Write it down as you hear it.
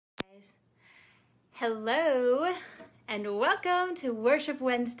Hello, and welcome to Worship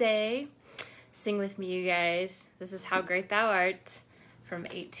Wednesday. Sing with me, you guys. This is How Great Thou Art from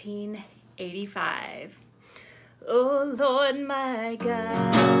 1885. Oh Lord, my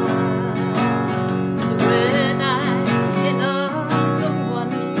God, when I in awesome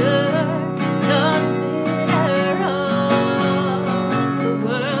wonder consider all the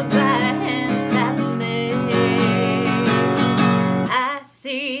world thy hands that made, I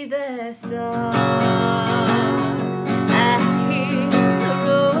see the stars.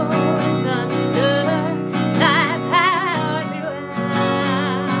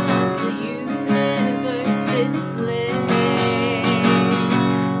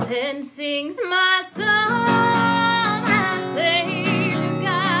 Sings my soul, my Savior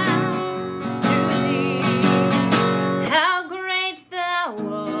God, to thee. How great thou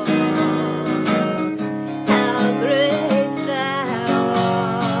art, how great thou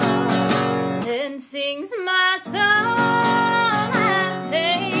art. Then sings my soul, my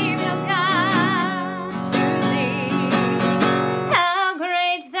Savior God, to thee. How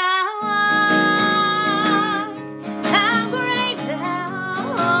great thou art, how great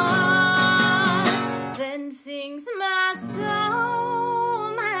thou art. Then sings my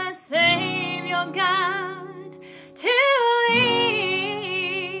soul, my Savior God, to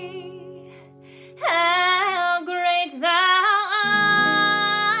thee. How great thou art,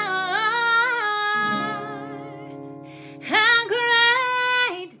 how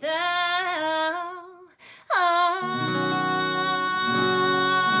great thou art.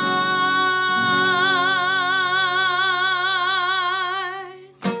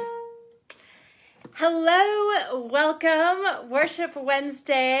 Hello, welcome, Worship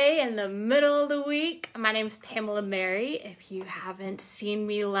Wednesday in the middle of the week. My name's Pamela Mary. If you haven't seen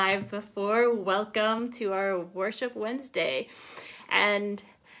me live before, welcome to our Worship Wednesday. And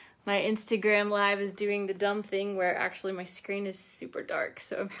my Instagram live is doing the dumb thing where actually my screen is super dark,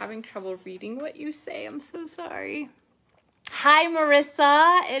 so I'm having trouble reading what you say. I'm so sorry. Hi,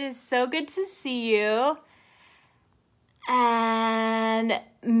 Marissa. It is so good to see you. And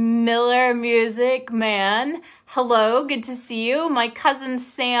Miller Music Man, hello, good to see you. My cousin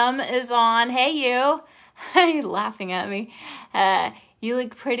Sam is on. Hey, you. You're laughing at me. You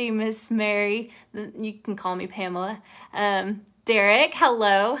look pretty, Miss Mary. You can call me Pamela. Derek,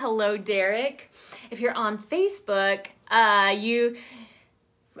 hello. Hello, Derek. If you're on Facebook,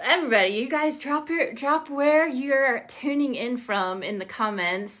 everybody, you guys drop where you're tuning in from in the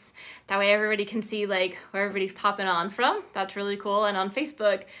comments. That way everybody can see like where everybody's popping on from. That's really cool. And on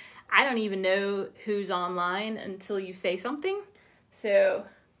Facebook, I don't even know who's online until you say something. So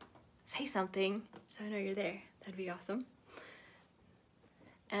say something so I know you're there. That'd be awesome.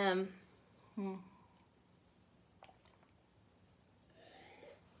 So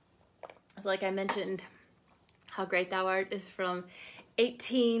like I mentioned, How Great Thou Art is from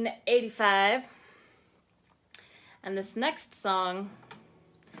 1885. And this next song,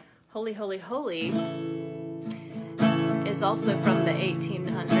 Holy, Holy, Holy, is also from the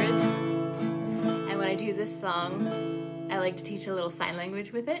 1800s. And when I do this song, I like to teach a little sign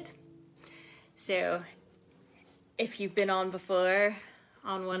language with it. So if you've been on before,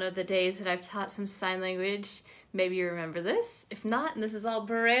 on one of the days that I've taught some sign language, maybe you remember this. If not, and this is all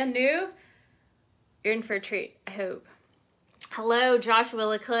brand new, you're in for a treat, I hope. Hello, Joshua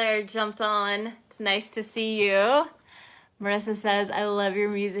LeClaire jumped on. It's nice to see you. Marissa says, I love your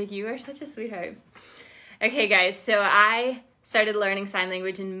music. You are such a sweetheart. Okay, guys, so I started learning sign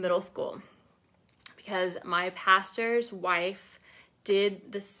language in middle school because my pastor's wife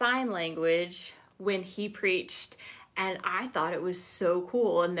did the sign language when he preached, and I thought it was so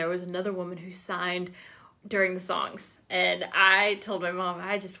cool. And there was another woman who signed during the songs, and I told my mom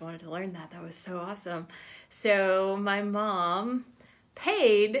I just wanted to learn that. That was so awesome. So my mom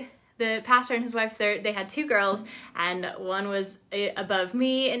paid the pastor and his wife. They had two girls, and one was above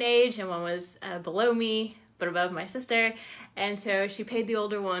me in age and one was below me but above my sister, and so she paid the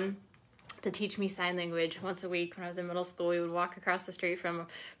older one to teach me sign language once a week. When I was in middle school, we would walk across the street from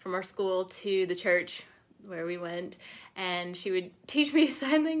our school to the church where we went, and she would teach me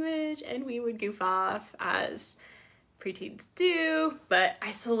sign language and we would goof off as preteens do, but I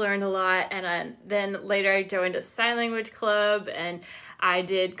still learned a lot. And then later I joined a sign language club, and I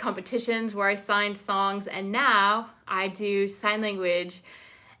did competitions where I signed songs, and now I do sign language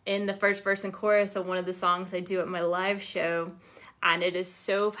in the first verse and chorus of one of the songs I do at my live show, and it is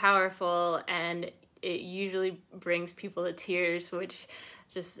so powerful, and it usually brings people to tears, which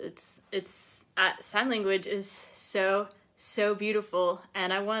just it's sign language is so beautiful.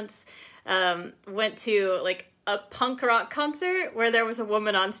 And I once went to, like, a punk rock concert where there was a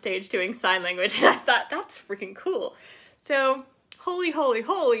woman on stage doing sign language. And I thought, that's freaking cool. So, holy, holy,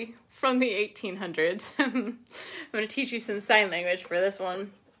 holy from the 1800s. I'm going to teach you some sign language for this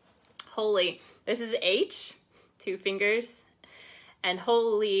one. Holy. This is H, 2 fingers. And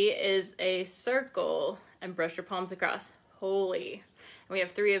holy is a circle. And brush your palms across. Holy. And we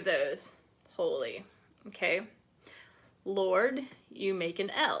have 3 of those. Holy. Okay. Lord, you make an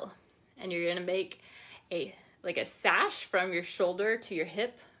L. And you're going to make a sash from your shoulder to your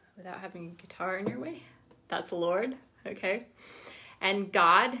hip without having a guitar in your way. That's Lord. Okay. And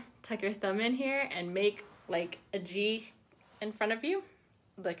God, tuck your thumb in here and make like a G in front of you.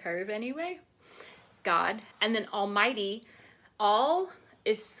 The curve anyway. God. And then Almighty. All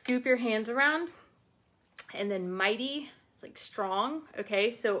is scoop your hands around. And then mighty, it's like strong.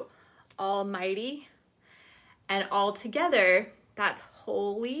 Okay, so Almighty. And all together, that's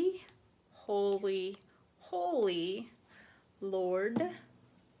holy, holy, holy, Lord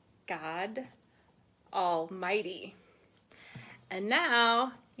God Almighty. And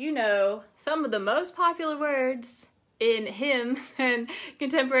now you know some of the most popular words in hymns and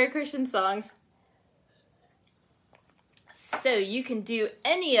contemporary Christian songs. So you can do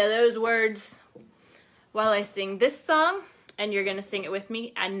any of those words while I sing this song, and you're gonna sing it with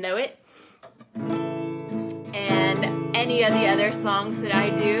me and know it. And any of the other songs that I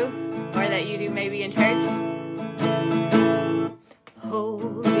do, or that you do maybe in church.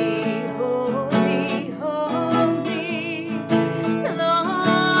 Holy, holy, holy,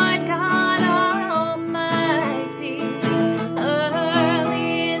 Lord God Almighty.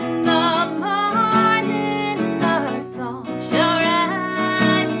 Early in the morning our song shall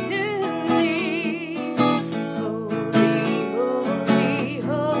rise to thee. Holy, holy,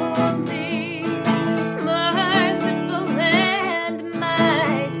 holy, merciful and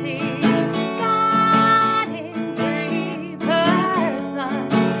mighty, God in 3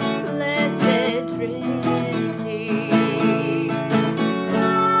 persons, blessed Trinity.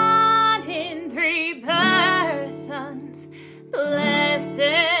 God in 3 persons,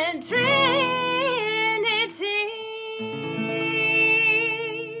 blessed Trinity.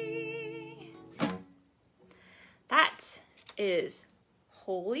 That is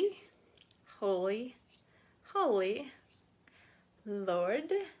holy, holy, holy,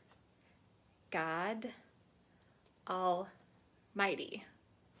 Lord God Almighty.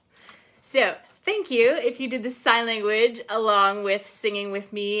 So, thank you if you did the sign language along with singing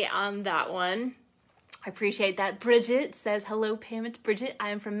with me on that one. I appreciate that. Bridget says, hello, Pam, it's Bridget. I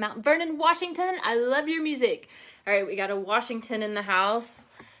am from Mount Vernon, Washington. I love your music. All right, we got a Washington in the house.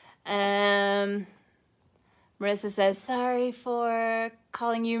 Marissa says, sorry for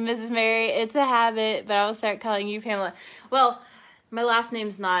calling you Mrs. Mary. It's a habit, but I will start calling you Pamela. Well, my last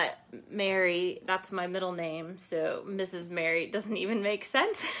name's not Mary. That's my middle name, so Mrs. Mary doesn't even make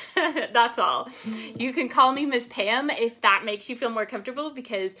sense. That's all. You can call me Miss Pam if that makes you feel more comfortable,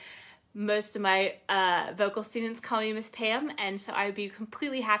 because most of my vocal students call me Miss Pam, and so I would be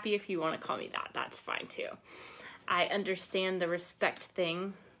completely happy if you want to call me that. That's fine too. I understand the respect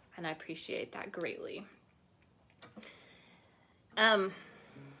thing, and I appreciate that greatly.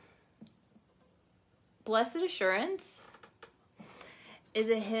 Blessed Assurance is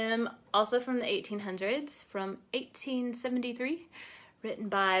a hymn also from the 1800s, from 1873, written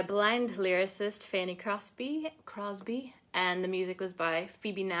by blind lyricist Fanny Crosby, and the music was by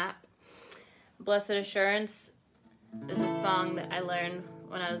Phoebe Knapp. Blessed Assurance is a song that I learned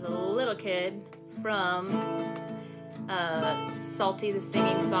when I was a little kid from Salty the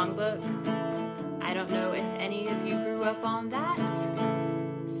Singing Songbook. I don't know if any of you grew up on that.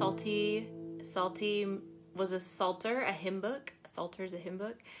 Salty was a psalter, a hymn book. A psalter is a hymn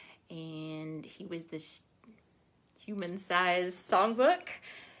book, and he was this human-sized songbook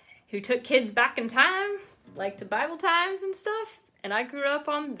who took kids back in time, like to Bible times and stuff, and I grew up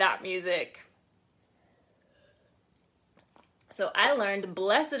on that music. So I learned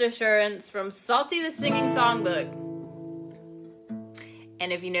Blessed Assurance from Salty the Singing Songbook.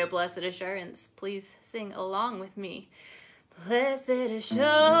 And if you know Blessed Assurance, please sing along with me. Blessed assurance,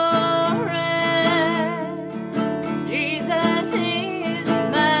 Jesus is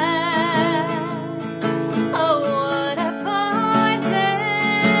mine. Oh, what a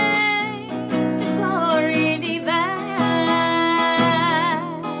foretaste of glory divine,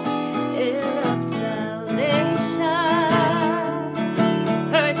 heir of salvation,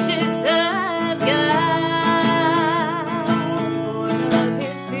 purchase of God, born of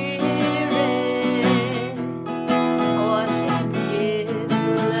His Spirit, washed in His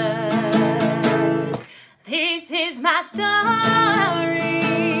blood. This is my story.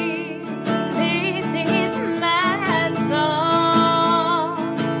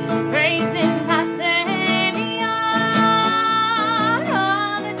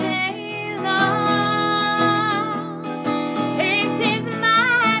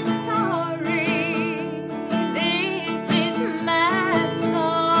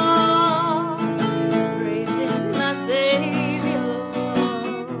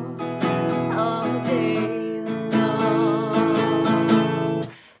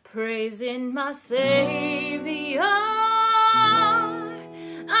 my Savior, all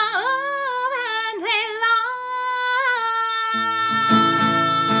day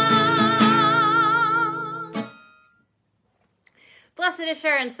long. Blessed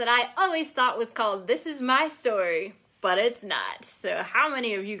assurance that I always thought was called This Is My Story, but it's not. So how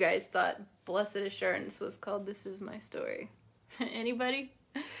many of you guys thought Blessed Assurance was called This Is My Story? Anybody?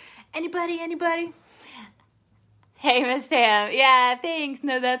 Anybody? Hey, Miss Pam. Yeah, thanks.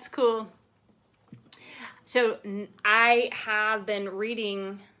 No, that's cool. So I have been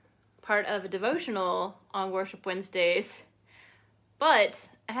reading part of a devotional on Worship Wednesdays, but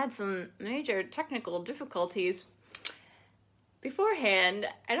I had some major technical difficulties beforehand,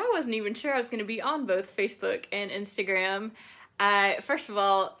 and I wasn't even sure I was going to be on both Facebook and Instagram. First of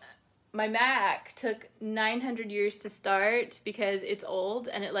all, my Mac took 900 years to start because it's old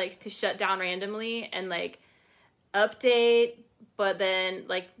and it likes to shut down randomly and like update, but then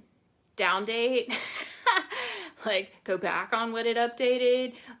like downdate, like go back on what it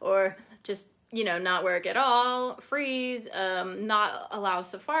updated, or just, you know, not work at all, freeze, not allow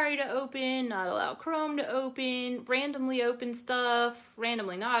Safari to open, not allow Chrome to open, randomly open stuff,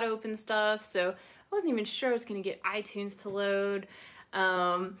 randomly not open stuff. So I wasn't even sure I was going to get iTunes to load.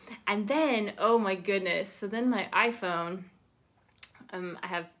 And then, oh my goodness, so then my iPhone, I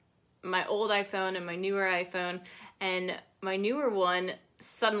have my old iPhone and my newer iPhone, and my newer one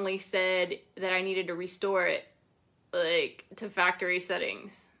suddenly said that I needed to restore it, like, to factory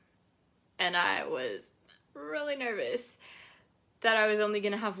settings. And I was really nervous that I was only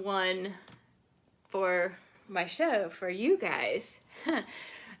gonna have one for my show, for you guys.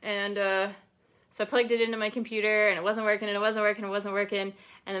 And, so I plugged it into my computer, and it wasn't working, and it wasn't working.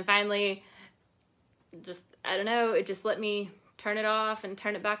 And then finally, just, I don't know, it just let me turn it off and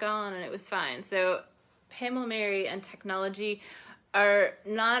turn it back on, and it was fine. So Pamela Mary and technology are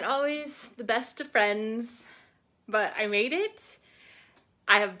not always the best of friends, but I made it.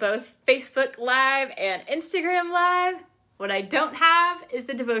 I have both Facebook Live and Instagram Live. What I don't have is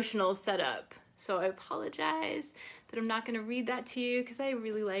the devotional set up. So I apologize that I'm not going to read that to you, because I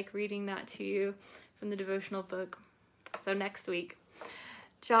really like reading that to you from the devotional book. So next week.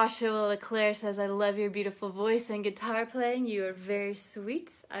 Joshua LeClaire says, I love your beautiful voice and guitar playing. You are very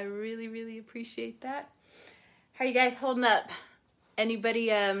sweet. I really, really appreciate that. How are you guys holding up? Anybody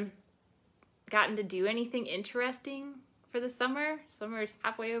gotten to do anything interesting for the summer? Summer is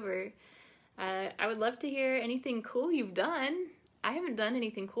halfway over. I would love to hear anything cool you've done. I haven't done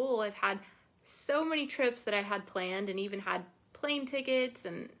anything cool. I've had so many trips that I had planned, and even had plane tickets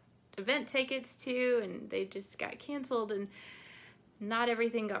and event tickets too, and they just got canceled, and not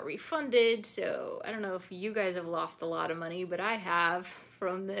everything got refunded. So I don't know if you guys have lost a lot of money, but I have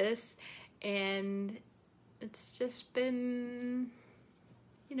from this, and it's just been,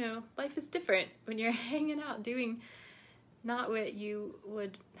 you know, life is different when you're hanging out doing not what you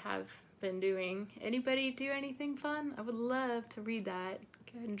would have been doing. Anybody do anything fun? I would love to read that.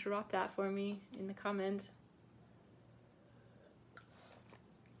 Go ahead and drop that for me in the comments.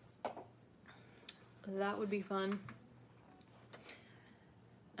 That would be fun.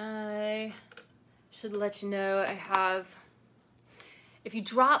 I should let you know I have, if you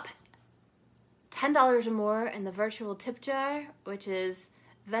drop $10 or more in the virtual tip jar, which is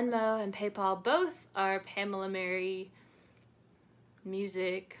Venmo and PayPal, both are Pamela Mary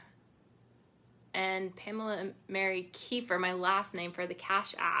Music, and Pamela Mary 𝓜𝓪𝓶, my last name, for the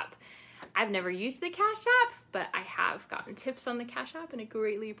Cash App. I've never used the Cash App, but I have gotten tips on the Cash App, and I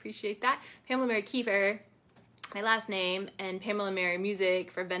greatly appreciate that. Pamela Mary 𝓜𝓪𝓶, my last name, and Pamela Mary Music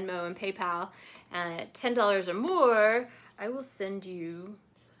for Venmo and PayPal. $10 or more, I will send you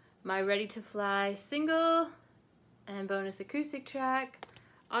my Ready to Fly single and bonus acoustic track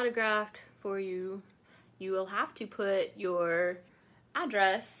autographed for you. You will have to put your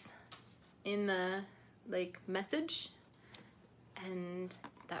address in the message, and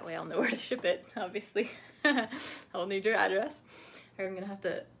that way I'll know where to ship it, obviously. I'll need your address, or I'm gonna have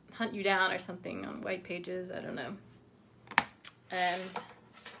to hunt you down or something on White Pages, I don't know. And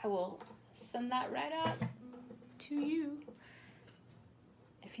I will send that right out to you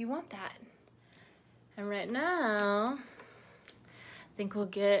if you want that. And right now, I think we'll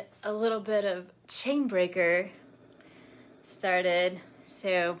get a little bit of Chain Breaker started.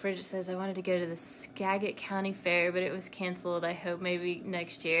 So Bridget says, I wanted to go to the Skagit County Fair, but it was canceled. I hope maybe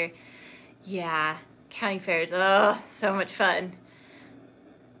next year. Yeah, county fairs. Oh, so much fun.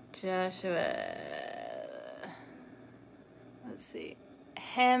 Joshua. Let's see.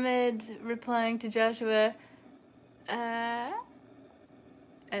 Hamid replying to Joshua.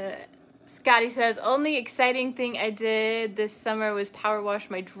 Scotty says, only exciting thing I did this summer was power wash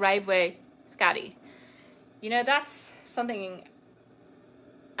my driveway. Scotty. You know, that's something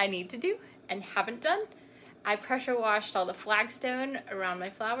I need to do and haven't done. I pressure washed all the flagstone around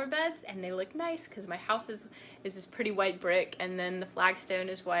my flower beds, and they look nice because my house is this pretty white brick, and then the flagstone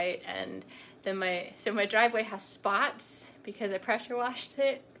is white, and then my driveway has spots because I pressure washed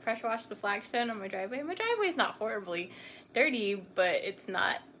the flagstone on my driveway. My driveway is not horribly dirty, but it's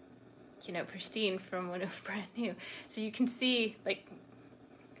not, you know, pristine from when it was brand new. So you can see like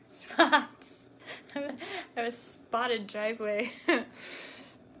spots. I have a spotted driveway.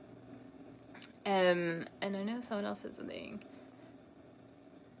 And I know someone else said something.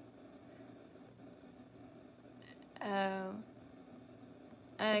 I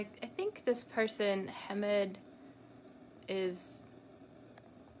think this person, Hamed, is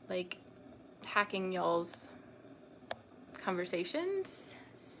like hacking y'all's conversations.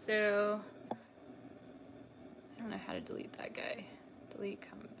 So I don't know how to delete that guy. Delete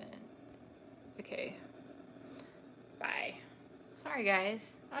comment. Okay. Bye. Sorry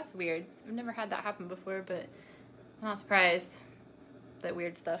guys, that's weird. I've never had that happen before, but I'm not surprised that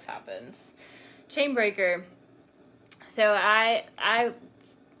weird stuff happens. Chainbreaker. So I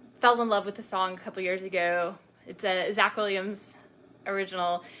fell in love with the song a couple years ago. It's a Zach Williams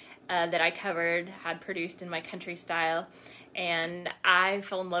original that I covered, had produced in my country style. And I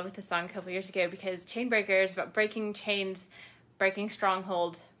fell in love with the song a couple years ago because Chainbreaker is about breaking chains, breaking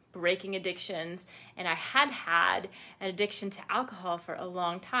strongholds, breaking addictions, and I had an addiction to alcohol for a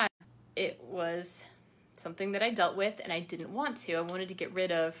long time. It was something that I dealt with and I didn't want to. I wanted to get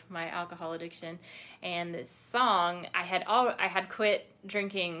rid of my alcohol addiction, and this song, I had quit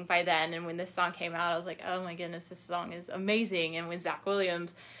drinking by then, and when this song came out I was like, oh my goodness, this song is amazing. And when Zach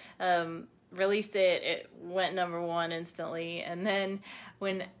Williams released it, it went #1 instantly. And then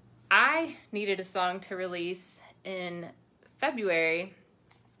when I needed a song to release in February,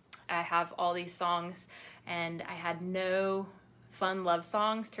 I have all these songs, and I had no fun love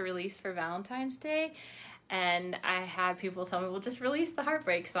songs to release for Valentine's Day, and I had people tell me, well, just release the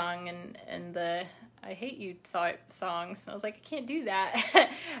heartbreak song and the I hate you songs. And I was like, I can't do that.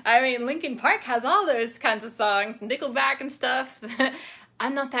 I mean, Linkin Park has all those kinds of songs, Nickelback and stuff.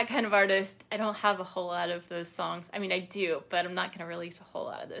 I'm not that kind of artist. I don't have a whole lot of those songs. I mean, I do, but I'm not going to release a whole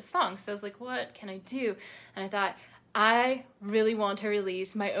lot of those songs. So I was like, what can I do? And I thought, I really want to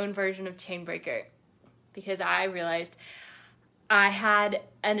release my own version of Chainbreaker, because I realized I had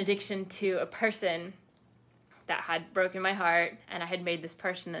an addiction to a person that had broken my heart, and I had made this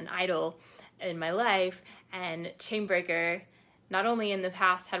person an idol in my life. And Chainbreaker, not only in the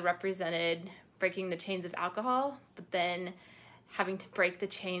past had represented breaking the chains of alcohol, but then having to break the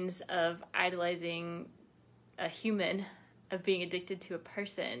chains of idolizing a human, of being addicted to a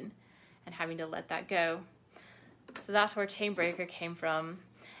person and having to let that go. So that's where Chainbreaker came from.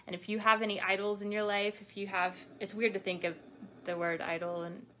 And if you have any idols in your life, it's weird to think of the word idol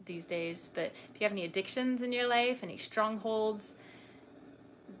these days, but if you have any addictions in your life, any strongholds,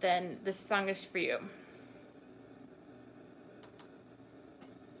 then this song is for you.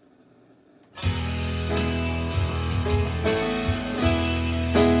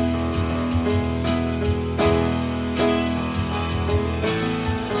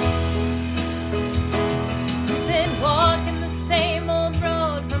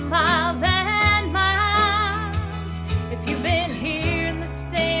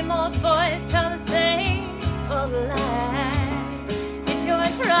 If you're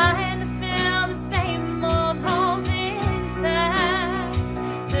trying to fill the same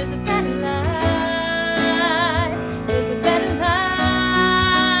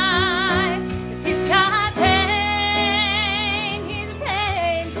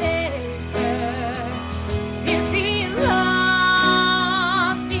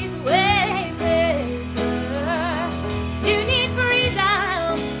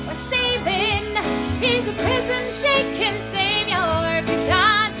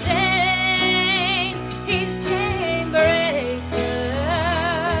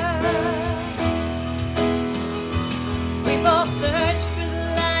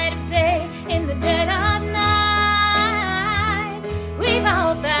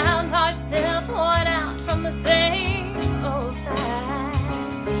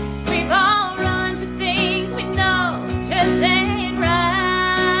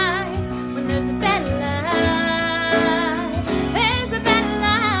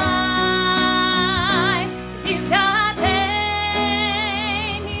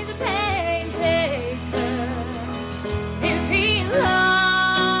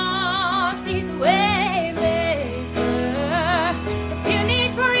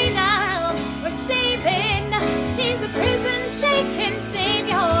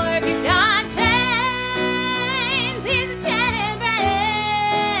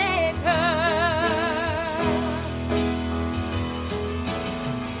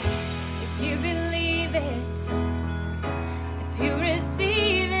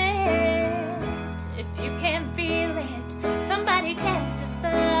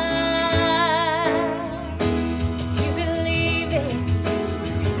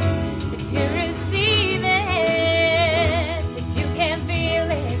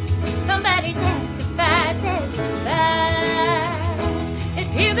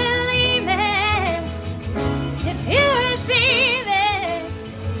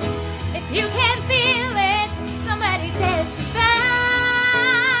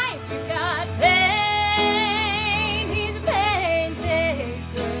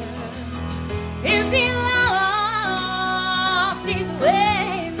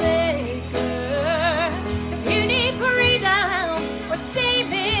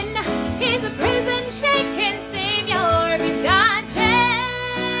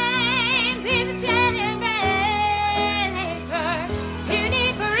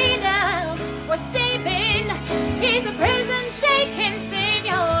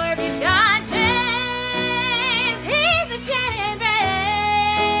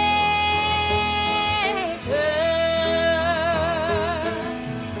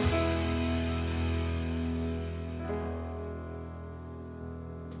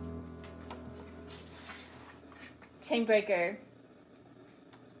Chainbreaker.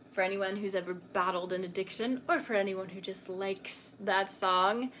 For anyone who's ever battled an addiction, or for anyone who just likes that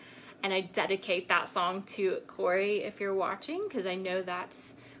song. And I dedicate that song to Corey if you're watching, because I know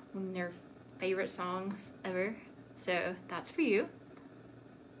that's one of their favorite songs ever. So that's for you.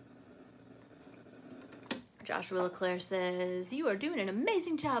 Joshua LeClaire says, "You are doing an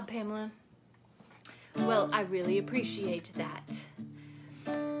amazing job, Pamela." Well, I really appreciate that.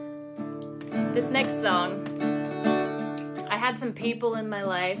 This next song, I had some people in my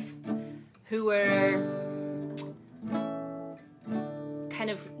life who were kind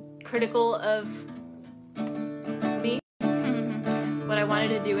of critical of me, what I wanted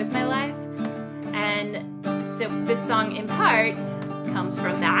to do with my life. And so this song in part comes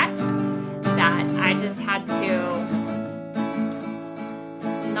from that I just had to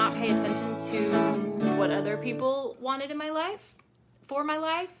not pay attention to what other people wanted in my life, for my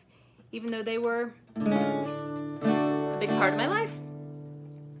life, even though they were a big part of my life.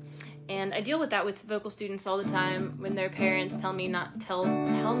 And I deal with that with vocal students all the time when their parents tell me to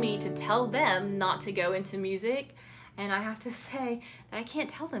tell them not to go into music, and I have to say that I can't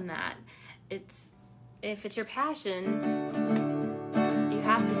tell them that. If it's your passion, you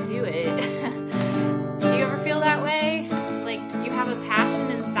have to do it. Do you ever feel that way? Like you have a passion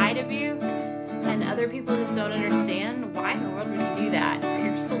inside of you and other people just don't understand? Why in the world would you do that? Or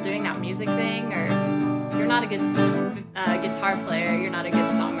you're still doing that music thing, or you're not a good guitar player, you're not a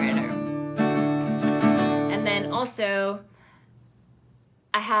good songwriter. And then also,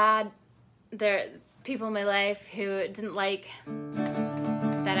 I had people in my life who didn't like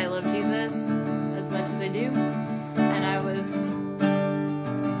that I love Jesus as much as I do, and I was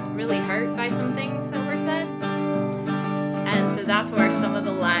really hurt by some things that were said. And so that's where some of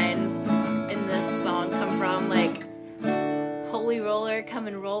the lines in this song come from, like, "Holy roller, come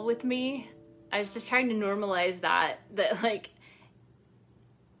and roll with me." I was just trying to normalize that like,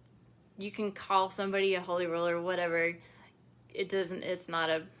 you can call somebody a holy roller, whatever. It's not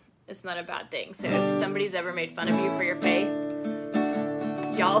a bad thing. So if somebody's ever made fun of you for your faith,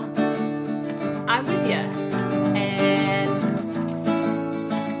 y'all, I'm with ya. And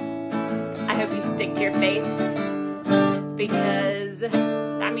I hope you stick to your faith, because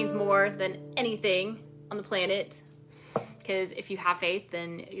that means more than anything on the planet. Because if you have faith,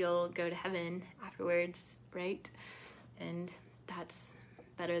 then you'll go to heaven afterwards, right? And that's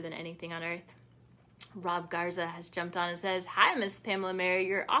better than anything on earth. Rob Garza has jumped on and says, "Hi, Miss Pamela Mary,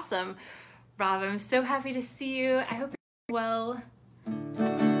 you're awesome." Rob, I'm so happy to see you. I hope you're well.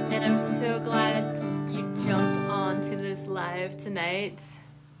 And I'm so glad you jumped on to this live tonight.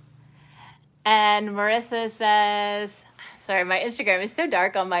 And Marissa says, sorry, my Instagram is so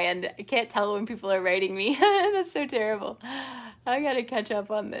dark on my end. I can't tell when people are writing me. That's so terrible. I gotta catch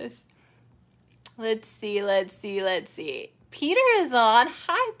up on this. Let's see. Peter is on.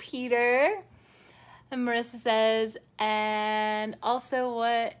 Hi, Peter. And Marissa says, and also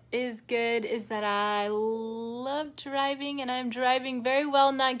what is good is that I love driving, and I'm driving very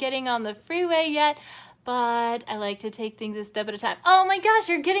well, not getting on the freeway yet, but I like to take things a step at a time. Oh my gosh,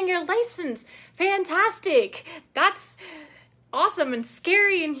 you're getting your license. Fantastic. That's awesome and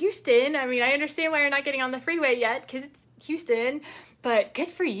scary in Houston. I mean, I understand why you're not getting on the freeway yet, because it's Houston, but good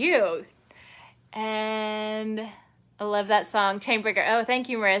for you. And I love that song, Chainbreaker. Oh, thank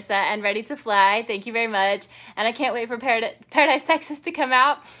you, Marissa. And Ready to Fly. Thank you very much. And I can't wait for Paradise, Texas to come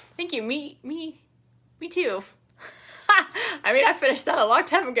out. Thank you. Me too. I mean, I finished that a long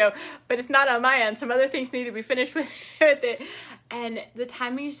time ago, but it's not on my end. Some other things need to be finished with it. And the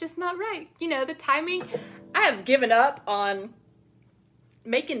timing is just not right. You know, the timing, I have given up on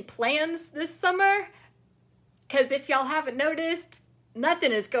making plans this summer, because if y'all haven't noticed,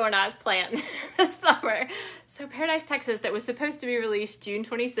 nothing is going as planned this summer. So Paradise, Texas, that was supposed to be released June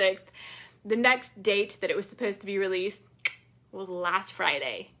 26th, the next date that it was supposed to be released was last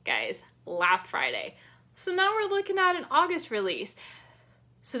Friday, guys. Last Friday. So now we're looking at an August release.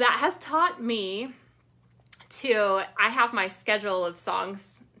 So that has taught me I have my schedule of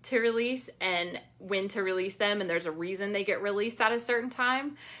songs to release and when to release them, and there's a reason they get released at a certain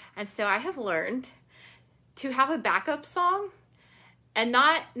time. And so I have learned to have a backup song and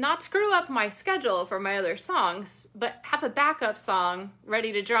not screw up my schedule for my other songs, but have a backup song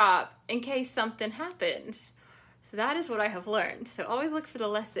ready to drop in case something happens. So that is what I have learned. So always look for the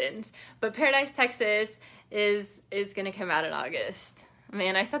lessons. But Paradise, Texas is going to come out in August.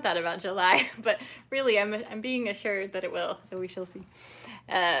 Man, I said that about July, but really I'm being assured that it will. So we shall see.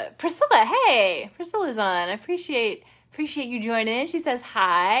 Priscilla, hey, Priscilla's on. I appreciate you joining in. She says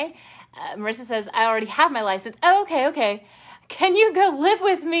hi. Marissa says, I already have my license. Oh, okay. Can you go live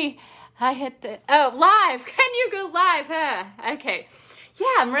with me? I hit the, oh, live. Can you go live, huh? Okay.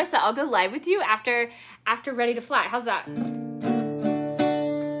 Yeah, Marissa, I'll go live with you after Ready to Fly. How's that?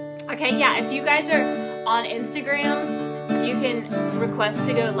 Okay, yeah, if you guys are on Instagram, you can request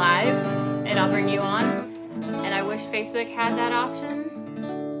to go live and I'll bring you on. And I wish Facebook had that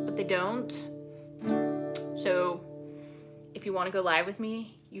option, but they don't. So if you want to go live with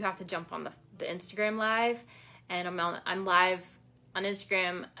me, you have to jump on the Instagram live. And I'm live on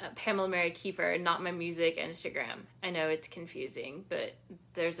Instagram, Pamela Mary 𝓜𝓪𝓻𝓂, not my music Instagram. I know it's confusing, but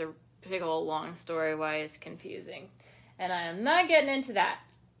there's a big old long story why it's confusing. And I am not getting into that.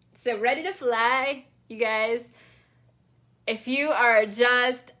 So Ready to Fly, you guys. If you are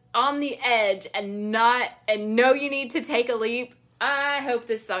just on the edge and know you need to take a leap, I hope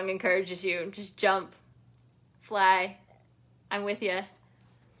this song encourages you. Just jump, fly. I'm with you.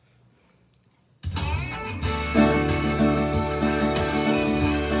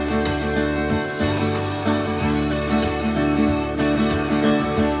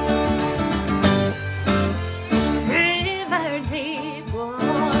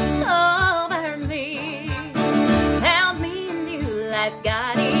 I've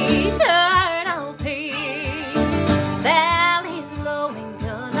got eternal peace. Valleys low and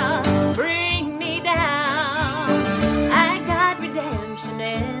gonna bring me down. I got redemption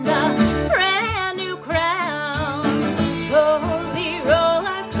and a brand new crown. Holy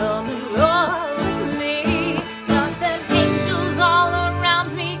roller, come and roll with me. Got them angels all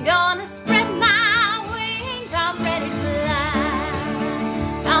around me, gonna spread my wings. I'm ready to fly.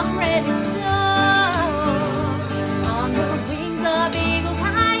 I'm ready to soar.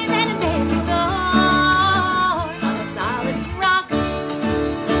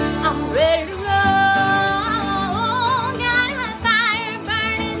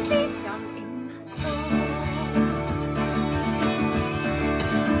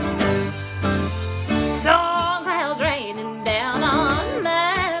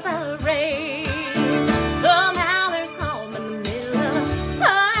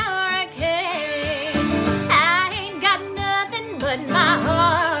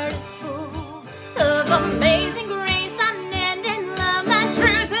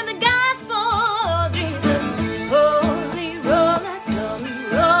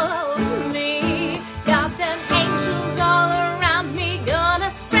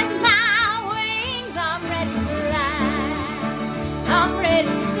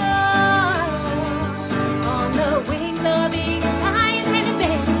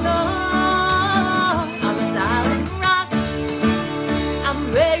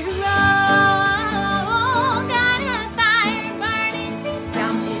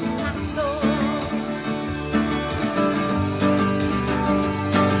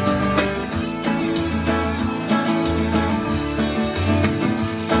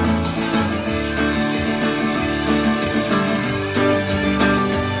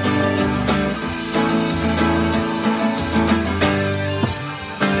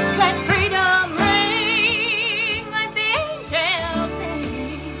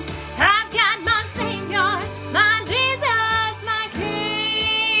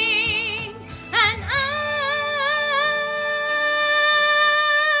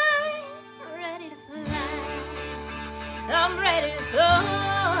 I'm ready to soar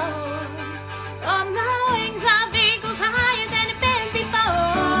on the wings of eagles higher than I've been before.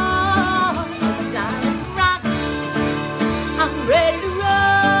 On solid rock, I'm ready to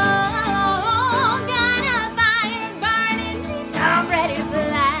roll. Got a fire burning deep. I'm ready to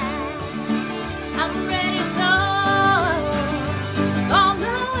fly. I'm ready to soar on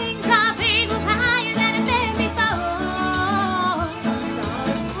the wings of eagles higher than I've been before. On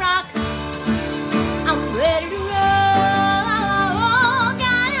solid rock, I'm ready to roll.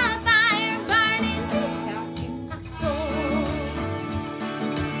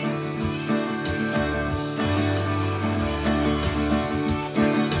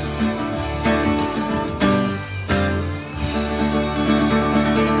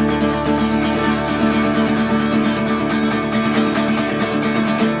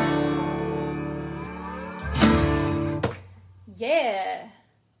 Yeah.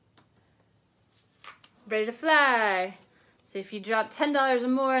 Ready to fly. So if you drop $10 or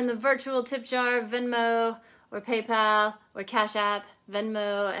more in the virtual tip jar, Venmo or PayPal or Cash App,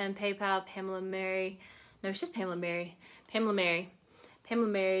 Venmo and PayPal, Pamela Mary. No, it's just Pamela Mary. Pamela Mary. Pamela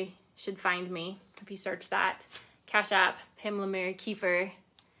Mary should find me if you search that. Cash App, Pamela Mary 𝓜𝓪𝓻𝓂.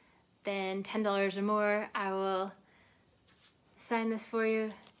 Then $10 or more, I will sign this for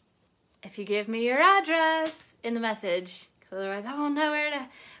you if you give me your address in the message. Because otherwise I won't know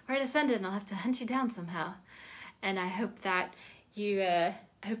where to send it and I'll have to hunt you down somehow. And I hope that you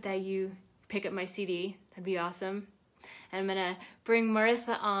I hope that you pick up my CD. That'd be awesome. And I'm gonna bring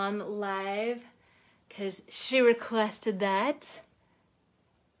Marissa on live because she requested that.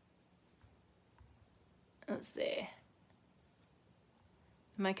 Let's see.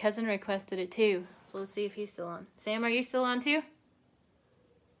 My cousin requested it too. So let's see if he's still on. Sam, are you still on too?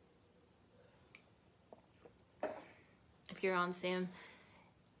 If you're on, Sam,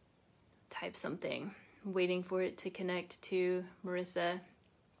 type something. I'm waiting for it to connect to Marissa.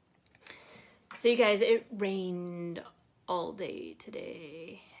 So you guys, it rained all day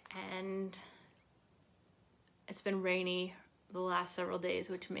today, and it's been rainy the last several days,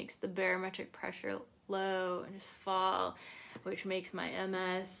 which makes the barometric pressure low and just fall, which makes my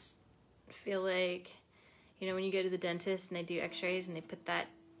MS feel like, you know, when you go to the dentist and they do x-rays and they put that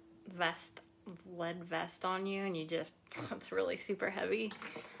lead vest on you and you just, it's really super heavy.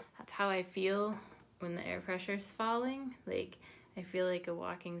 That's how I feel when the air pressure is falling. Like, I feel like a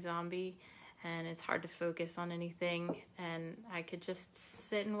walking zombie, and it's hard to focus on anything, and I could just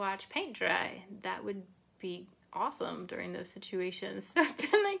sit and watch paint dry. That would be awesome during those situations. So I've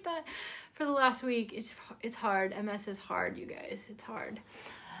been like that for the last week. It's hard. MS is hard, you guys. It's hard.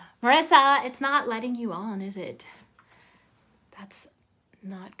 Marissa, it's not letting you on, is it? That's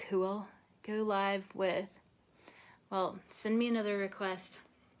not cool. Go live with, well, send me another request.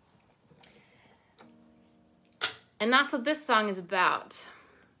 And that's what this song is about.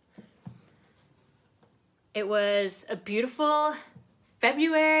 It was a beautiful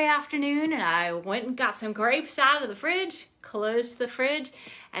February afternoon, and I went and got some grapes out of the fridge, closed the fridge,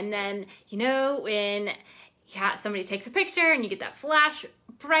 and then, you know, when somebody takes a picture and you get that flash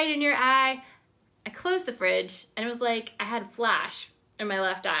bright in your eye, I closed the fridge, and it was like I had a flash in my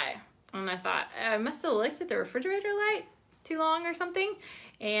left eye. And I thought, I must have looked at the refrigerator light too long or something,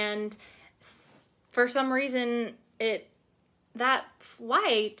 and for some reason, that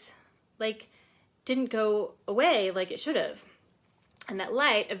light, like, didn't go away like it should have. And that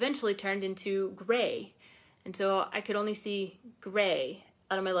light eventually turned into gray. And so I could only see gray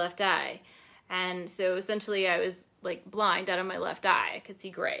out of my left eye. And so essentially I was like blind out of my left eye. I could see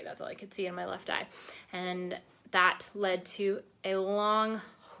gray. That's all I could see in my left eye. And that led to a long,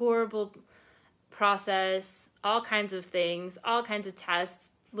 horrible process, all kinds of things, all kinds of tests,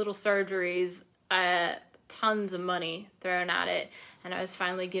 little surgeries, tons of money thrown at it. And I was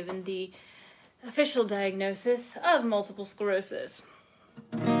finally given the official diagnosis of multiple sclerosis.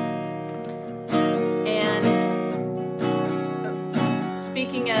 And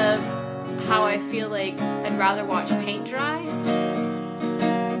speaking of how I feel like I'd rather watch paint dry,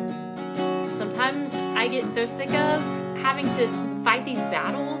 sometimes I get so sick of having to fight these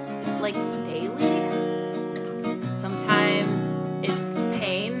battles like daily. Sometimes it's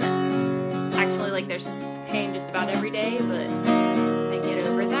pain. Actually, like there's pain just about every day, but I get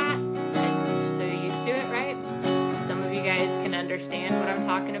over that. I'm so used to it, right? Some of you guys can understand what I'm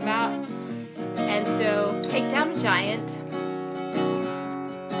talking about. And so Take Down a Giant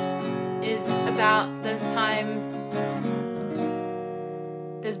is about those times,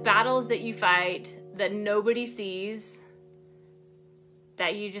 those battles that you fight that nobody sees,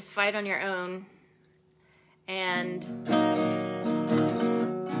 that you just fight on your own. And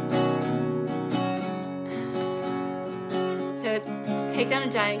so Take Down a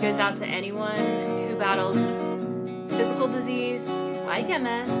Giant goes out to anyone who battles physical disease like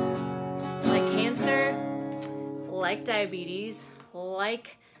MS, like cancer, like diabetes,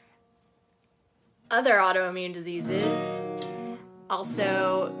 like other autoimmune diseases,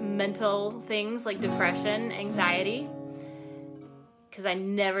 also mental things like depression, anxiety, because I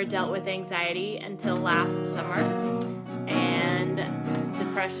never dealt with anxiety until last summer, and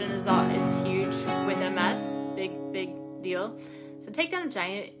depression is huge with MS, big deal. So Take Down a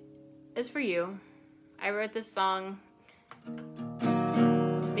Giant is for you. I wrote this song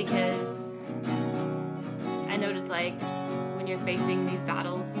because I know what it's like when you're facing these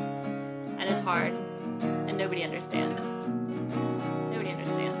battles and it's hard and nobody understands. Nobody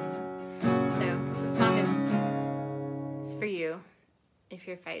understands. So this song is for you if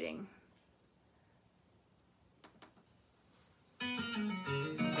you're fighting.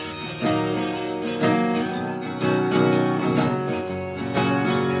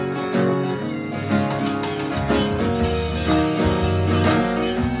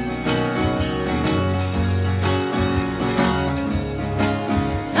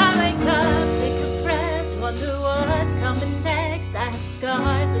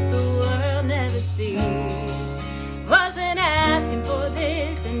 Scars that the world never sees. Wasn't asking for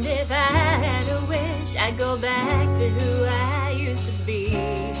this, and if I had a wish, I'd go back to who I used to be.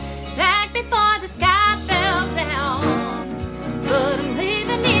 Back before the sky fell down, but I'm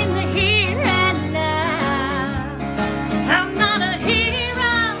leaving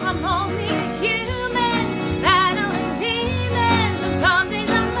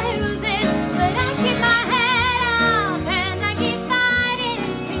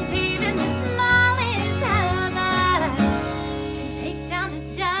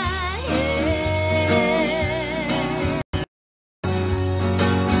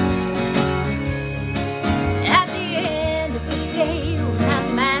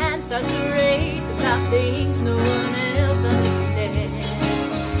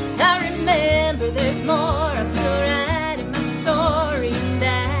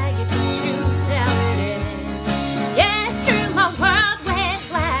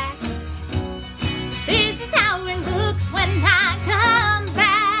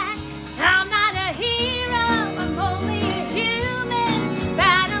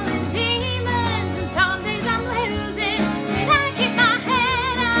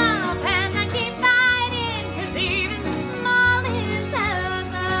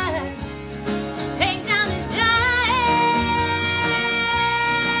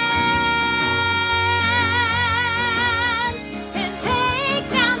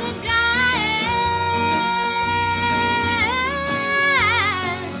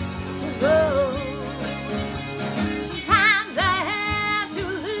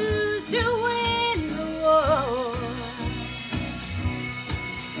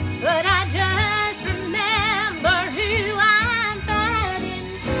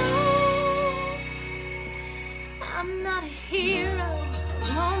hero,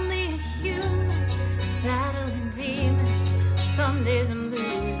 only a human, battling demons. Some days I'm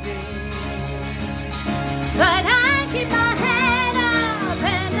losing, but I keep my head up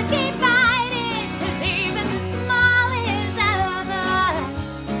and I keep fighting, 'cause even the smallest of us,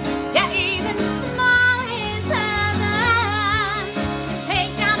 yeah, even the smallest of us,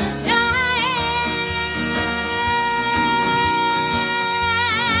 take down a giant,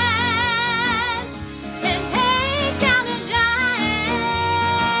 can take down a giant,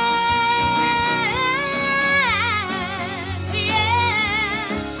 yeah,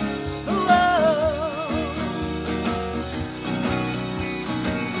 whoa.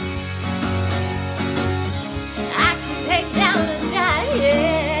 I can take down a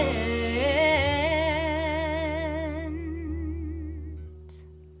giant.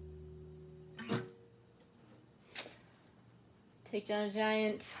 Take down a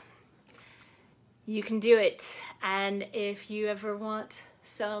giant. You can do it. And if you ever want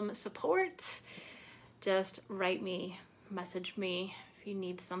some support, just write me, message me if you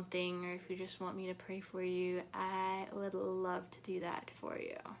need something, or if you just want me to pray for you. I would love to do that for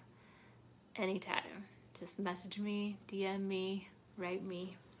you. Anytime. Just message me, DM me, write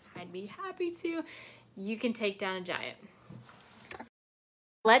me. I'd be happy to. You can take down a giant.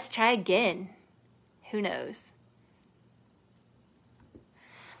 Let's try again. Who knows?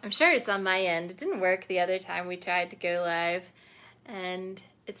 I'm sure it's on my end. It didn't work the other time we tried to go live. And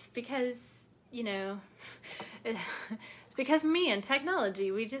it's because, you know, it's because me and technology,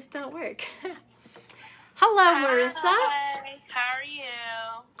 we just don't work. Hello, Marissa. Hi, how are you?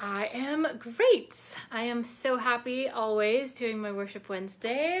 I am great. I am so happy always doing my Worship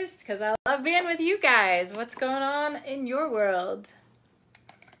Wednesdays because I love being with you guys. What's going on in your world?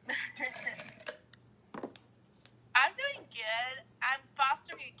 I'm doing good. I'm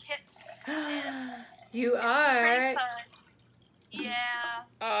fostering a kitten. You Pretty are fun. Yeah.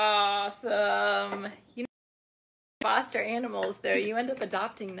 awesome. You know, foster animals though, you end up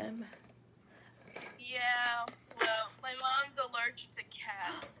adopting them. Yeah. Well, my mom's allergic to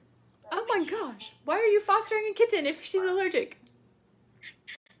cats. So Oh my gosh. Why are you fostering a kitten if she's allergic?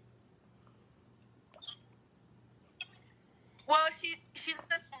 Well, she's in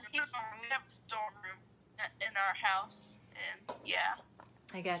the storeroom. We have a storeroom in our house, and yeah.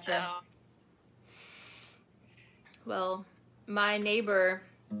 I gotcha. So Well, my neighbor,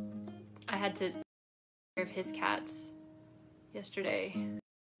 I had to take care of his cats yesterday.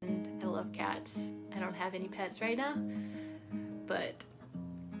 And I love cats. I don't have any pets right now, but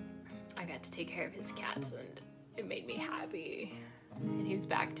I got to take care of his cats and it made me happy. And he was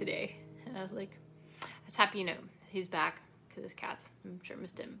back today. And I was like, I was happy, you know, he was back because his cats, I'm sure,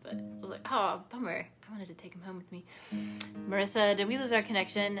 missed him. But I was like, oh, bummer. I wanted to take him home with me. Marissa, did we lose our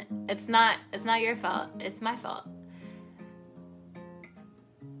connection? It's not your fault. It's my fault.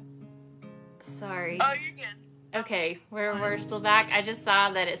 Sorry. oh, you're good. Okay, we're still back. I just saw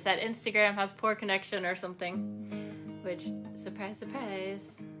that it said Instagram has poor connection or something, which, surprise,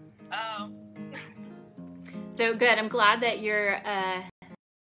 surprise. Oh. So good. I'm glad that you're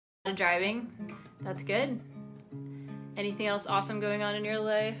driving. That's good. Anything else awesome going on in your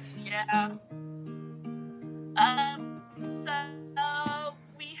life? Yeah. So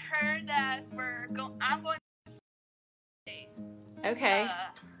we heard that I'm going to States. Okay.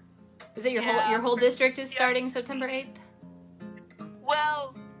 Is it your yeah, whole district is yes. starting September 8th?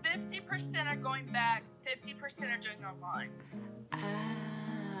 Well, 50% are going back, 50% are doing online.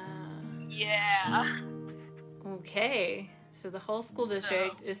 Yeah. Okay. So the whole school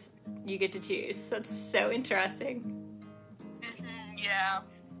district is, you get to choose. That's so interesting. Yeah.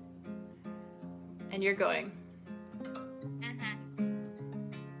 And you're going. Mm-hmm.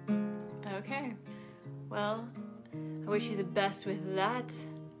 Okay. Well, I wish you the best with that.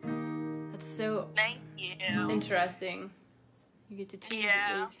 That's so Thank you. interesting. You get to choose.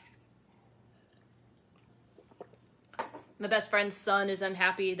 Yeah. My best friend's son is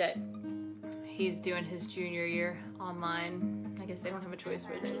unhappy that he's doing his junior year online. I guess they don't have a choice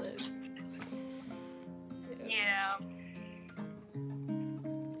where they live. So. Yeah.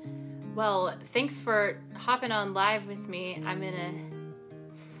 Well, thanks for hopping on live with me. I'm gonna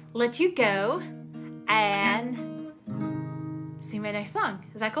let you go and sing my next song.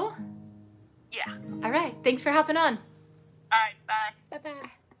 Is that cool? Yeah. All right. Thanks for hopping on. All right, bye.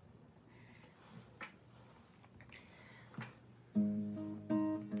 Bye-bye.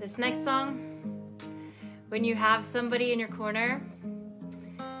 This next song, when you have somebody in your corner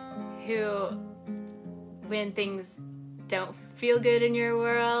who, when things don't feel good in your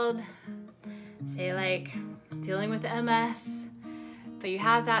world, say like dealing with MS, but you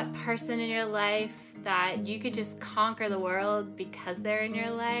have that person in your life that you could just conquer the world because they're in your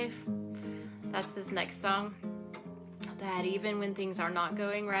life. That's this next song. That even when things are not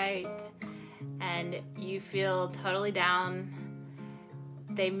going right and you feel totally down,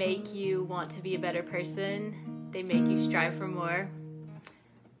 they make you want to be a better person. They make you strive for more.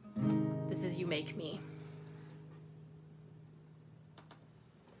 This is You Make Me.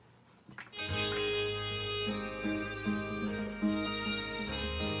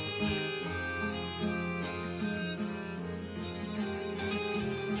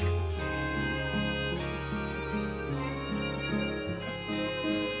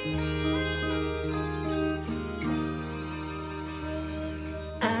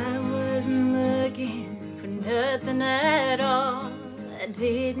 I wasn't looking for nothing at all. I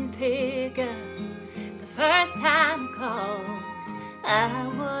didn't pick up the first time I called. I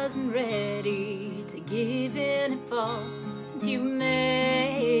wasn't ready to give in and fall. You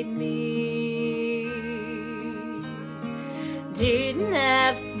made me. Didn't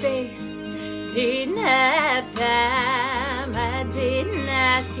have space, didn't have time. I didn't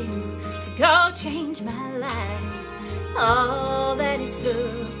ask you to go change my life. All that it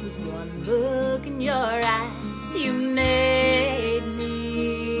took was one look in your eyes. You made me.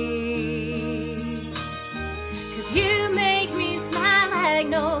 'Cause you make me smile like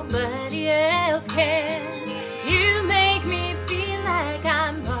nobody else can. You make me feel like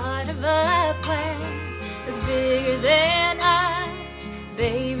I'm part of a plan that's bigger than us.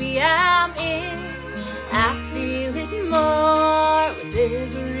 Baby, I'm in. I feel it more with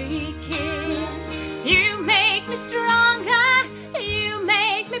every kiss. You make me stronger, you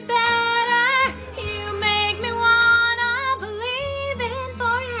make me better, you make me wanna believe in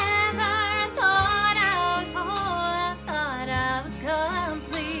forever. I thought I was whole, I thought I was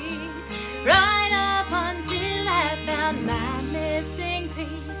complete, right up until I found my missing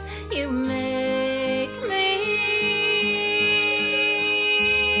piece. You make me.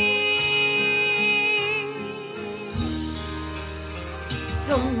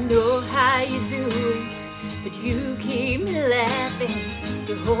 Don't know how you do it, but you keep me laughing.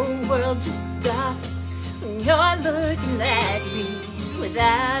 The whole world just stops when you're looking at me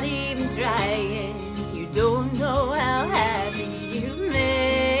without even trying. You don't know how happy you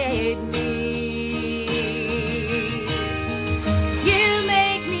made me. 'Cause you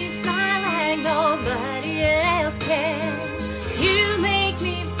make me smile like nobody else can. You make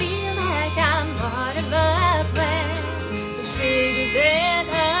me feel like I'm part of a plan that's bigger than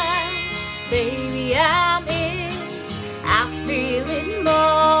us. Baby, I'm in. I feel it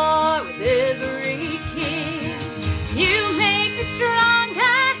more with every kiss. You make me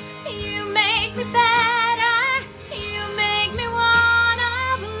stronger, you make me better, you make me wanna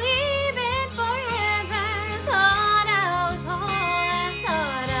believe in forever. I thought I was whole, I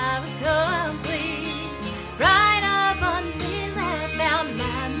thought I was complete, right up until I found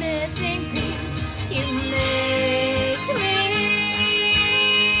my missing piece. You make me.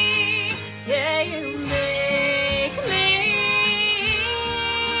 Yeah, you make me.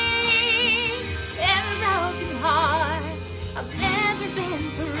 Every broken heart I've ever been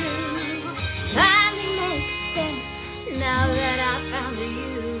through finally makes sense now that I found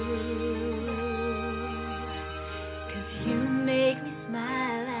you. 'Cause you make me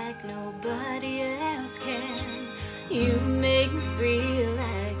smile like nobody else can. You make me feel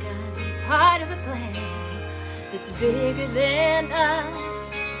like I'm part of a plan that's bigger than us.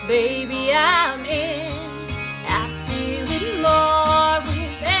 Baby, I'm in. I feel it more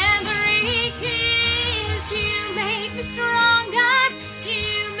with every kiss. You make me stronger,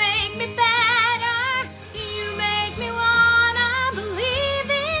 you make me better, you make me wanna believe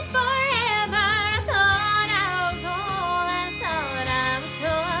in forever. I thought I was whole, I thought I was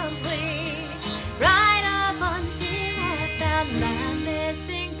complete, right up until I found my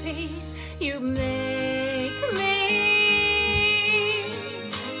missing piece. You make me.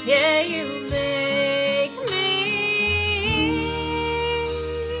 Yeah, you make me.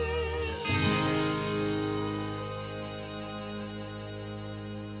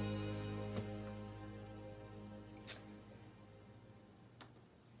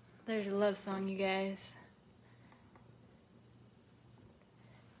 There's your love song, you guys.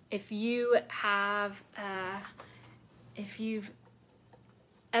 If you have, if you've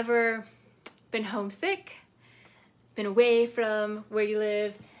ever been homesick, been away from where you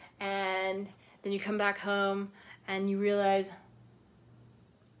live, and then you come back home and you realize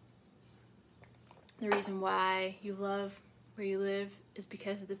the reason why you love where you live is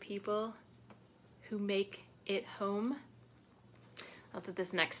because of the people who make it home. That's what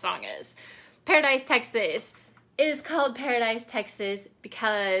this next song is. Paradise, Texas It is called Paradise, Texas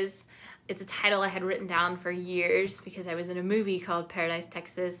because it's a title I had written down for years because I was in a movie called Paradise,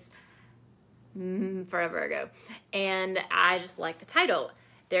 Texas forever ago. And I just like the title.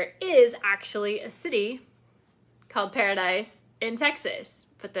 There is actually a city called Paradise in Texas.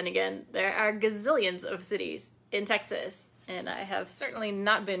 But then again, there are gazillions of cities in Texas. And I have certainly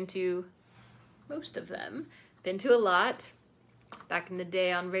not been to most of them. Been to a lot back in the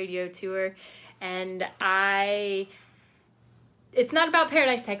day on radio tour. And it's not about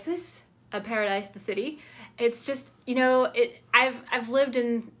Paradise, Texas, Paradise, the city. It's just, you know, I've lived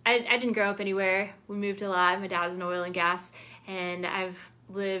in, I didn't grow up anywhere. We moved a lot. My dad was in oil and gas, and I've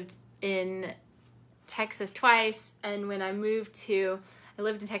lived in Texas twice. And when I lived in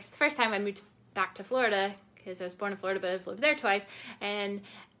Texas the first time, I moved back to Florida because I was born in Florida, but I've lived there twice. And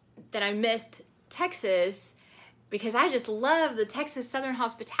then I missed Texas because I just love the Texas Southern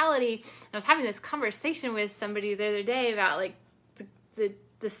hospitality. And I was having this conversation with somebody the other day about like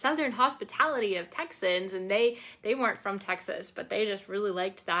the Southern hospitality of Texans, and they weren't from Texas, but they just really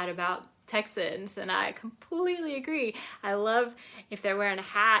liked that about Texans, and I completely agree. I love if they're wearing a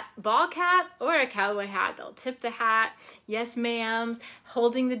hat, ball cap or a cowboy hat, they'll tip the hat. Yes, ma'ams,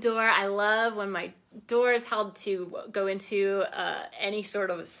 holding the door. I love when my door is held to go into any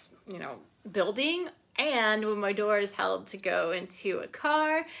sort of, you know, building. And when my door is held to go into a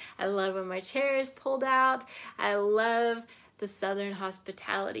car. I love when my chair is pulled out. I love the Southern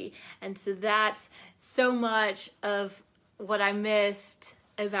hospitality. And so that's so much of what I missed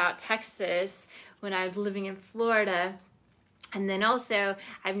about Texas when I was living in Florida. And then also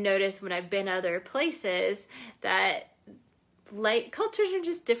I've noticed when I've been other places that cultures are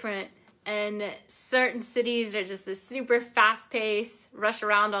just different. And certain cities are just this super fast pace, rush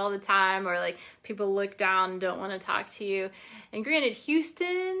around all the time, or like people look down and don't want to talk to you. And granted,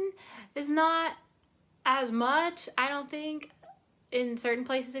 Houston is not as much, I don't think, in certain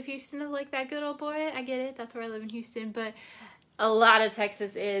places of Houston of like that good old boy. I get it, that's where I live in Houston, but a lot of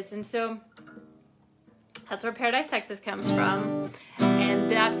Texas is. And so that's where Paradise, Texas comes from. And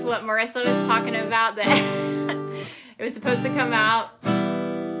that's what Marissa was talking about, that it was supposed to come out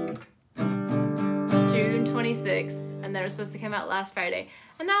June 26th, and then it was supposed to come out last Friday.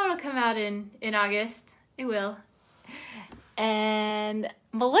 And now it'll come out in August. It will. And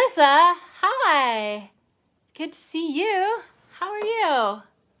Melissa, hi. Good to see you. How are you?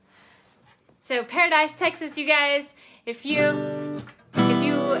 So Paradise, Texas, you guys, if you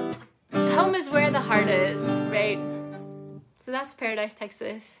home is where the heart is, right? So that's Paradise,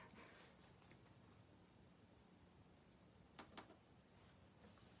 Texas.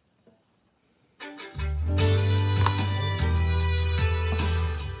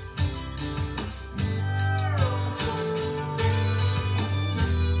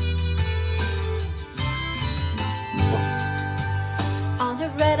 On a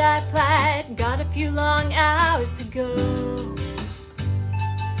red-eye flight, got a few long hours to go.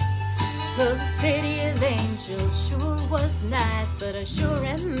 Well, the city of angels sure was nice, but I sure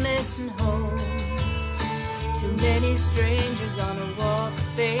am missing home. Too many strangers on a walk of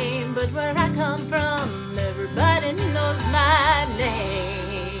fame, but where I come from, everybody knows my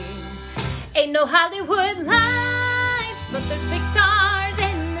name. Ain't no Hollywood lights, but there's big stars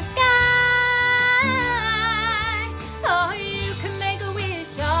in the sky. Oh, you can make a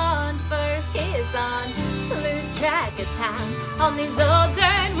wish on first kiss on, lose track of time on these old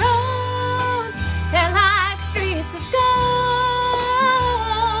dirt roads. They're like streets of gold.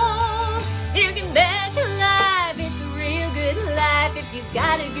 You can bet your life it's a real good life if you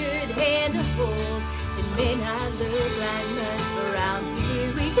got a good hand to hold. It may not look like much, but around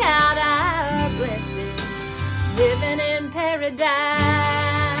here we count our blessings, living in Paradise,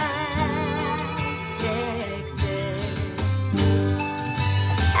 Texas.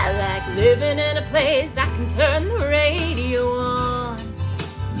 I like living in a place I can turn the radio on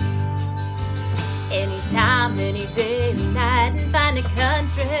anytime, any day or night, and find a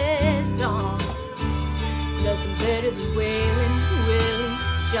country song. Nothing better than Waylon, Willie,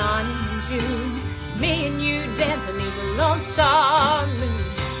 Johnny and June. Me and you dance beneath the Lone Star moon.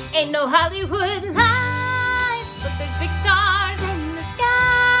 Ain't no Hollywood lights, but there's big stars in the sky.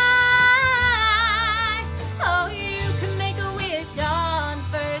 Oh, you can make a wish on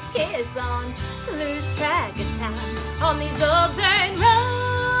first kiss on, lose track of time on these old dirt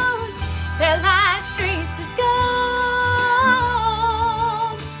roads. They're like streets of gold.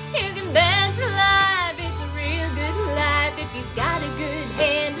 You can bend for life, it's a real good life if you got a good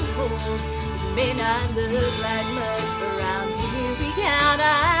hand to hold. It may not look like much, but around here we count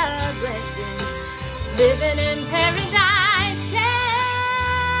our blessings, living in Paradise, Texas.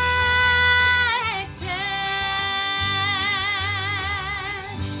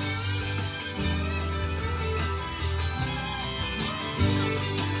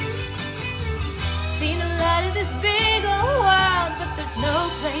 this big old world, but there's no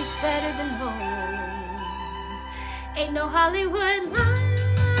place better than home. Ain't no Hollywood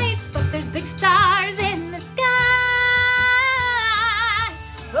lights, but there's big stars in the sky.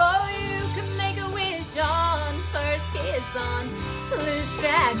 Oh, you can make a wish on first kiss on, lose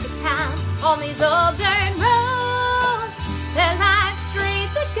track of time on these old dirt roads. They're like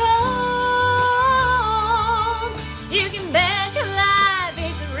streets of gold. You can bet your life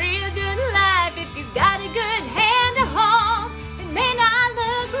it's a real good life if you got a good hand to hold. It may not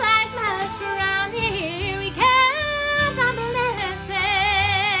look like much around here. We count our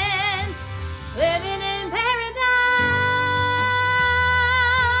blessings, living in paradise,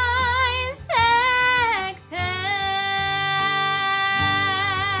 Texas.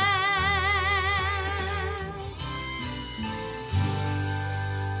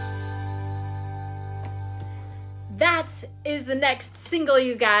 That is the next single,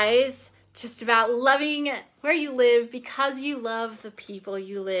 you guys. Just about loving where you live because you love the people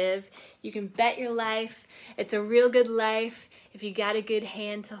you live. You can bet your life it's a real good life if you got a good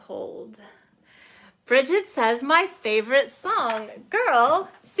hand to hold. Bridget says, my favorite song. Girl,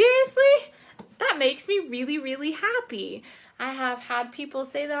 seriously? That makes me really, really happy. I have had people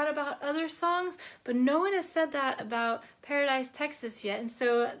say that about other songs, but no one has said that about Paradise, Texas yet, and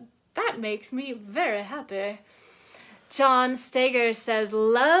so that makes me very happy. John Steger says,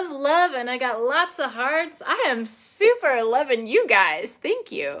 love, love, and I got lots of hearts. I am super loving you guys. Thank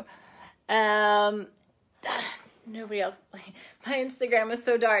you. Nobody else. My Instagram is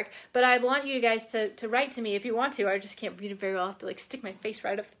so dark, but I want you guys to write to me if you want to. I just can't read it very well. I have to stick my face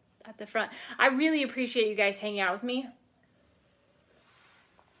right up at the front. I really appreciate you guys hanging out with me.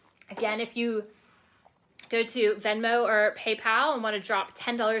 Again, if you go to Venmo or PayPal and want to drop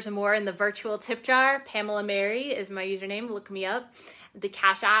 $10 or more in the virtual tip jar, Pamela Mary is my username. Look me up. The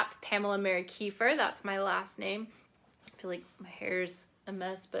Cash App, Pamela Mary 𝓜𝓪𝓻. That's my last name. I feel like my hair's a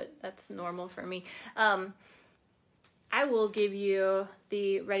mess, but that's normal for me. I will give you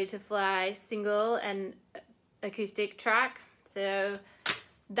the Ready to Fly single and acoustic track. So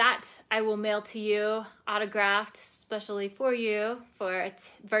that I will mail to you, autographed, specially for you, for a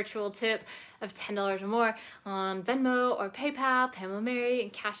virtual tip of $10 or more on Venmo or PayPal, Pamela Mary,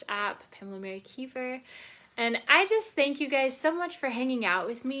 and Cash App, Pamela Mary 𝓜𝓪𝓻. And I just thank you guys so much for hanging out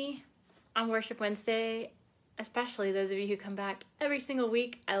with me on Worship Wednesday, especially those of you who come back every single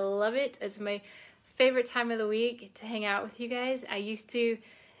week. I love it. It's my favorite time of the week to hang out with you guys. I used to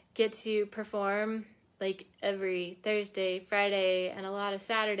get to perform every Thursday, Friday, and a lot of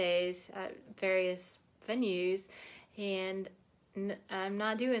Saturdays at various venues, and I'm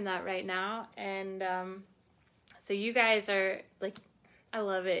not doing that right now. And so you guys are I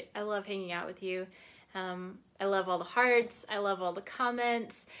love it. I love hanging out with you. I love all the hearts. I love all the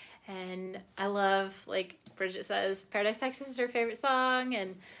comments, and I love, like Bridget says, Paradise, Texas is her favorite song,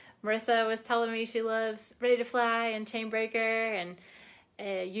 and Marissa was telling me she loves Ready to Fly and Chainbreaker,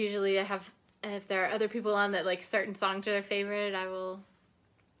 and usually if there are other people on that certain songs are their favorite, I will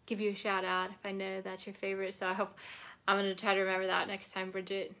give you a shout out if I know that's your favorite. So I'm going to try to remember that next time,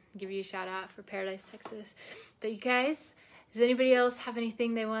 Bridget, give you a shout out for Paradise, Texas. But you guys, does anybody else have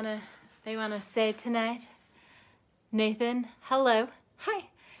anything they want to say tonight? Nathan, hello. Hi.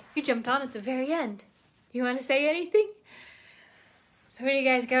 You jumped on at the very end. You want to say anything? So what do you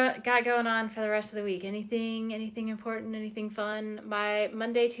guys got going on for the rest of the week? Anything important, anything fun? My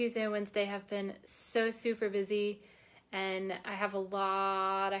Monday, Tuesday, and Wednesday have been so super busy, and I have a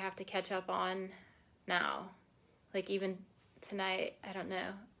lot I have to catch up on now. Even tonight, I don't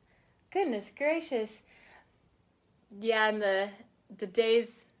know. Goodness gracious. Yeah, and the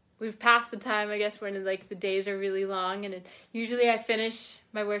days, we've passed the time, I guess, when the days are really long, and usually I finish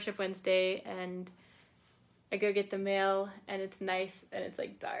my Worship Wednesday, and I go get the mail, and it's nice, and it's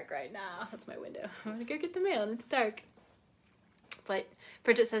dark right now. That's my window. I'm gonna go get the mail, and it's dark. But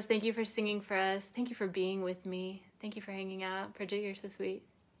Bridget says, thank you for singing for us. Thank you for being with me. Thank you for hanging out. Bridget, you're so sweet.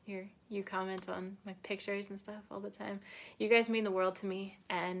 You comment on my pictures and stuff all the time. You guys mean the world to me,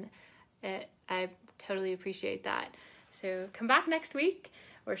 and I totally appreciate that. So come back next week.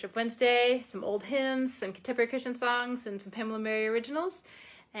 Worship Wednesday, some old hymns, some contemporary Christian songs, and some Pamela Mary originals.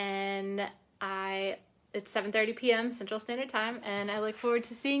 And it's 7:30 p.m. Central Standard Time, and I look forward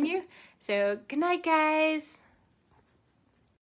to seeing you. So good night, guys.